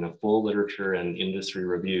are full literature and industry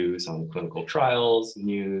reviews on clinical trials,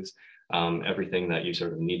 news, everything that you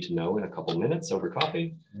sort of need to know in a couple minutes over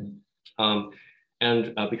coffee.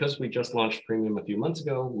 Because we just launched Premium a few months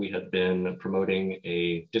ago, we had been promoting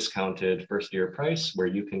a discounted first-year price where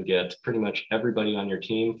you can get pretty much everybody on your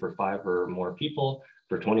team for 5 or more people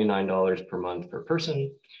for $29 per month per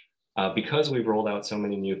person. Because we've rolled out so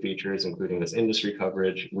many new features, including this industry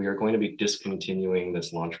coverage, we are going to be discontinuing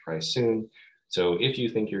this launch price soon. So if you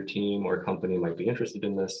think your team or company might be interested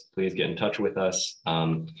in this, please get in touch with us.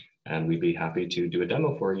 And we'd be happy to do a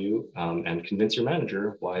demo for you and convince your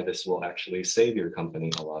manager why this will actually save your company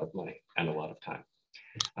a lot of money and a lot of time.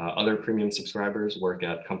 Other premium subscribers work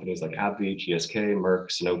at companies like AbbVie, GSK, Merck,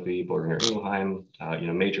 Sanofi, Boehringer Ingelheim,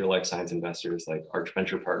 major life science investors like Arch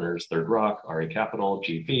Venture Partners, Third Rock, RA Capital,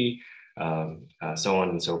 GV, so on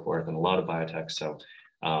and so forth, and a lot of biotech. So,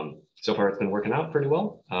 so far it's been working out pretty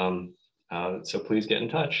well. So please get in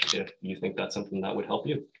touch if you think that's something that would help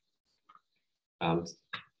you.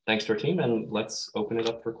 Thanks to our team, and let's open it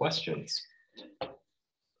up for questions.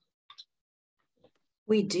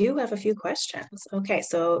 We do have a few questions. Okay,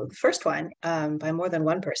 so the first one by more than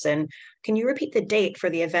one person. Can you repeat the date for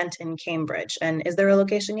the event in Cambridge? And is there a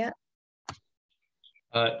location yet?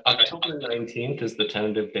 October 19th is the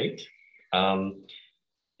tentative date.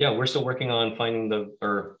 Yeah, we're still working on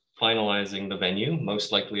finalizing the venue.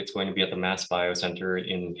 Most likely it's going to be at the Mass Bio Center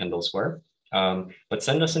in Kendall Square. But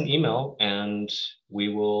send us an email and we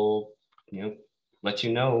will let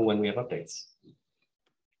you know when we have updates.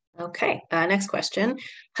 Okay, next question.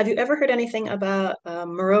 Have you ever heard anything about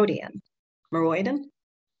Meroidian? Meroidian?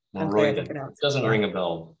 Doesn't ring a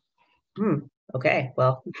bell. Okay,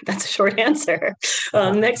 well, that's a short answer.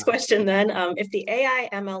 Next question then. If the AI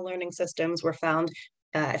ML learning systems were found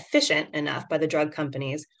efficient enough by the drug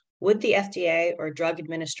companies, would the FDA or drug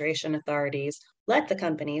administration authorities let the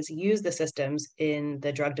companies use the systems in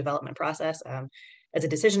the drug development process as a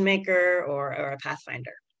decision maker or a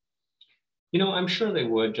pathfinder? I'm sure they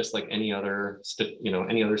would, just like any other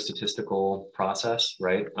statistical process,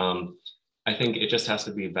 right? I think it just has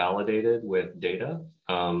to be validated with data.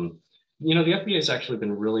 The FDA has actually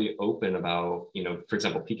been really open about, for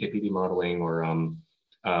example, PK/PD modeling or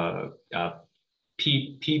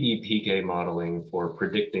PBPK modeling for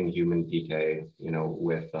predicting human PK,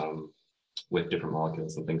 with different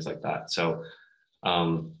molecules and things like that. So,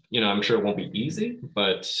 I'm sure it won't be easy,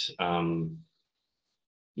 but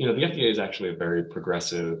the FDA is actually a very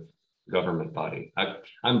progressive government body.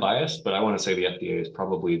 I'm biased, but I want to say the FDA is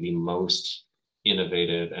probably the most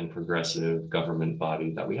innovative and progressive government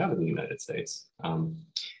body that we have in the United States.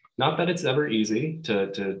 Not that it's ever easy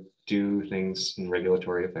to do things in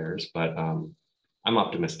regulatory affairs, but I'm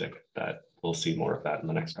optimistic that we'll see more of that in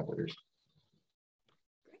the next couple of years.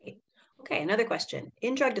 Great. Okay, another question.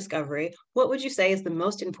 In drug discovery, what would you say is the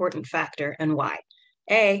most important factor and why?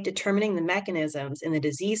 A, determining the mechanisms in the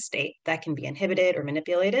disease state that can be inhibited or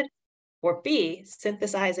manipulated, or B,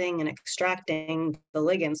 synthesizing and extracting the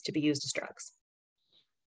ligands to be used as drugs?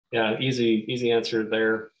 Yeah, easy answer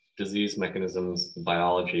there. Disease mechanisms,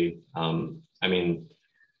 biology.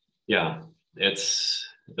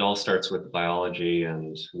 It all starts with biology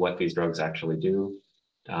and what these drugs actually do.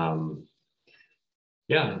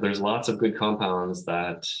 There's lots of good compounds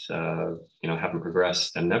that haven't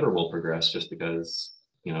progressed and never will progress just because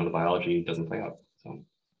the biology doesn't play out. So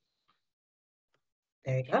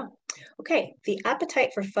there you go. Okay, the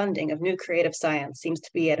appetite for funding of new creative science seems to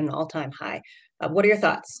be at an all-time high. What are your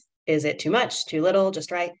thoughts? Is it too much, too little,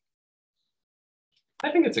 just right?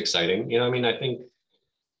 I think it's exciting. I think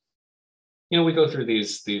we go through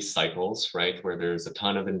these cycles, right, where there's a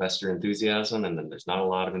ton of investor enthusiasm and then there's not a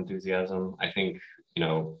lot of enthusiasm. I think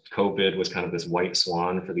COVID was kind of this white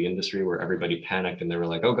swan for the industry where everybody panicked and they were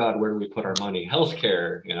like, oh God, where do we put our money?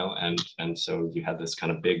 Healthcare, and so you had this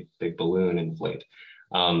kind of big balloon inflate.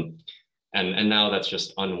 And now that's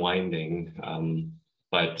just unwinding.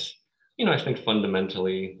 But I think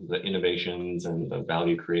fundamentally the innovations and the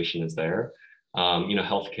value creation is there.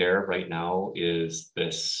 Healthcare right now is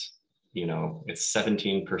this, it's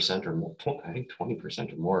 17% or more, I think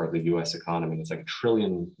 20% or more of the US economy. It's like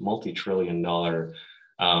a multi-trillion dollar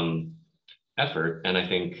effort. And I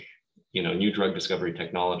think, new drug discovery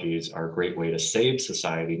technologies are a great way to save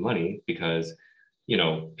society money because,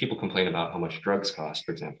 people complain about how much drugs cost,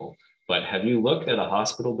 for example. But have you looked at a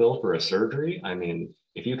hospital bill for a surgery? I mean,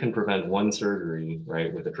 if you can prevent one surgery,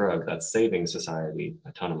 right, with a drug, that's saving society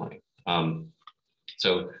a ton of money.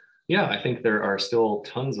 So yeah, I think there are still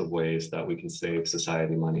tons of ways that we can save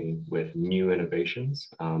society money with new innovations.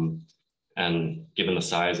 And given the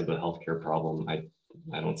size of the healthcare problem, I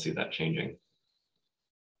don't see that changing.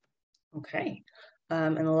 Okay.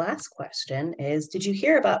 And the last question is, did you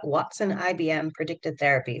hear about Watson IBM predicted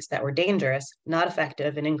therapies that were dangerous, not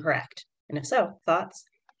effective, and incorrect? And if so, thoughts?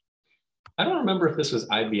 I don't remember if this was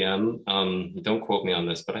IBM. Don't quote me on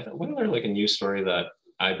this, but I thought, wasn't there like a news story that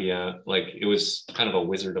IBM, like it was kind of a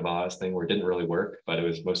Wizard of Oz thing where it didn't really work, but it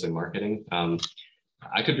was mostly marketing.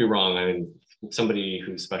 I could be wrong. I mean, somebody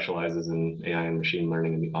who specializes in AI and machine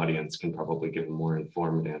learning in the audience can probably give a more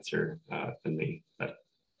informed answer than me, but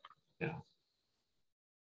yeah.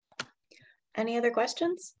 Any other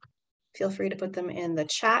questions? Feel free to put them in the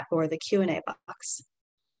chat or the Q&A box.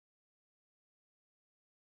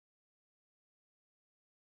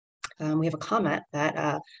 We have a comment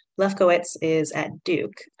that Lefkowitz is at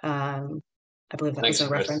Duke. I believe that was a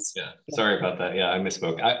reference. Yeah, sorry about that. Yeah, I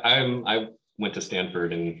misspoke. I went to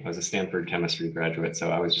Stanford and I was a Stanford chemistry graduate, so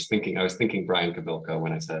I was thinking Brian Kabilka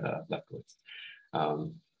when I said Lefkowitz. I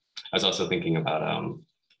was also thinking about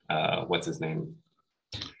what's his name,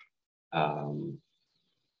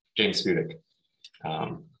 James Spudik.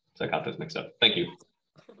 So I got those mixed up. Thank you.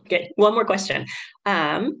 Okay, one more question.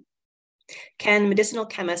 Can medicinal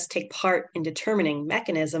chemists take part in determining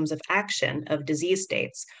mechanisms of action of disease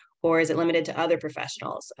states, or is it limited to other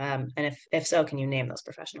professionals? And if so, can you name those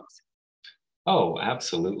professionals? Oh,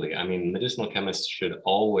 absolutely. I mean, medicinal chemists should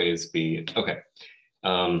always be, okay.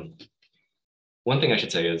 One thing I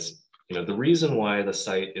should say is, the reason why the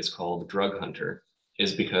site is called Drug Hunter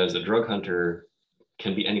is because a drug hunter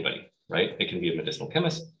can be anybody, right? It can be a medicinal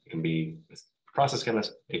chemist, it can be a process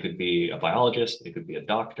chemist, it could be a biologist, it could be a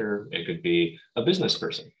doctor, it could be a business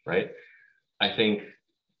person, right? I think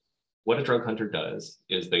what a drug hunter does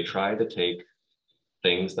is they try to take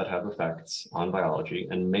things that have effects on biology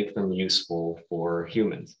and make them useful for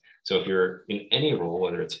humans. So if you're in any role,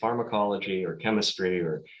 whether it's pharmacology or chemistry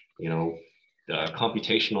or,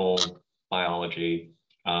 computational biology,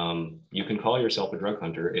 you can call yourself a drug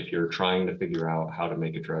hunter if you're trying to figure out how to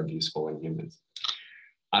make a drug useful in humans.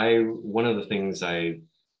 One of the things I,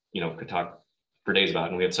 could talk for days about,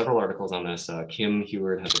 and we have several articles on this. Kim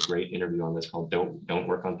Heward has a great interview on this called "Don't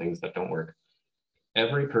Work on Things That Don't Work."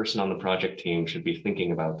 Every person on the project team should be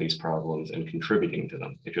thinking about these problems and contributing to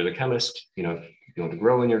them. If you're the chemist, if you want to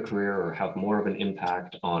grow in your career or have more of an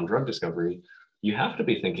impact on drug discovery, you have to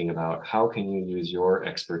be thinking about how can you use your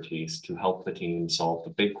expertise to help the team solve the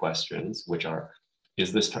big questions, which are,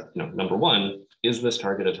 number one, is this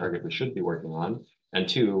target a target we should be working on? And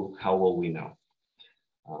two, how will we know?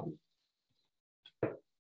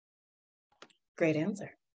 Great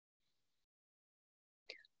answer.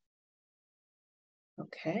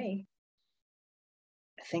 Okay.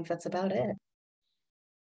 I think that's about it.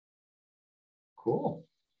 Cool.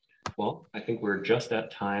 Well, I think we're just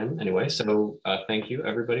at time anyway. So thank you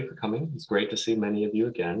everybody for coming. It's great to see many of you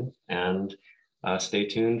again, and stay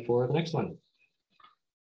tuned for the next one.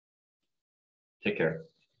 Take care.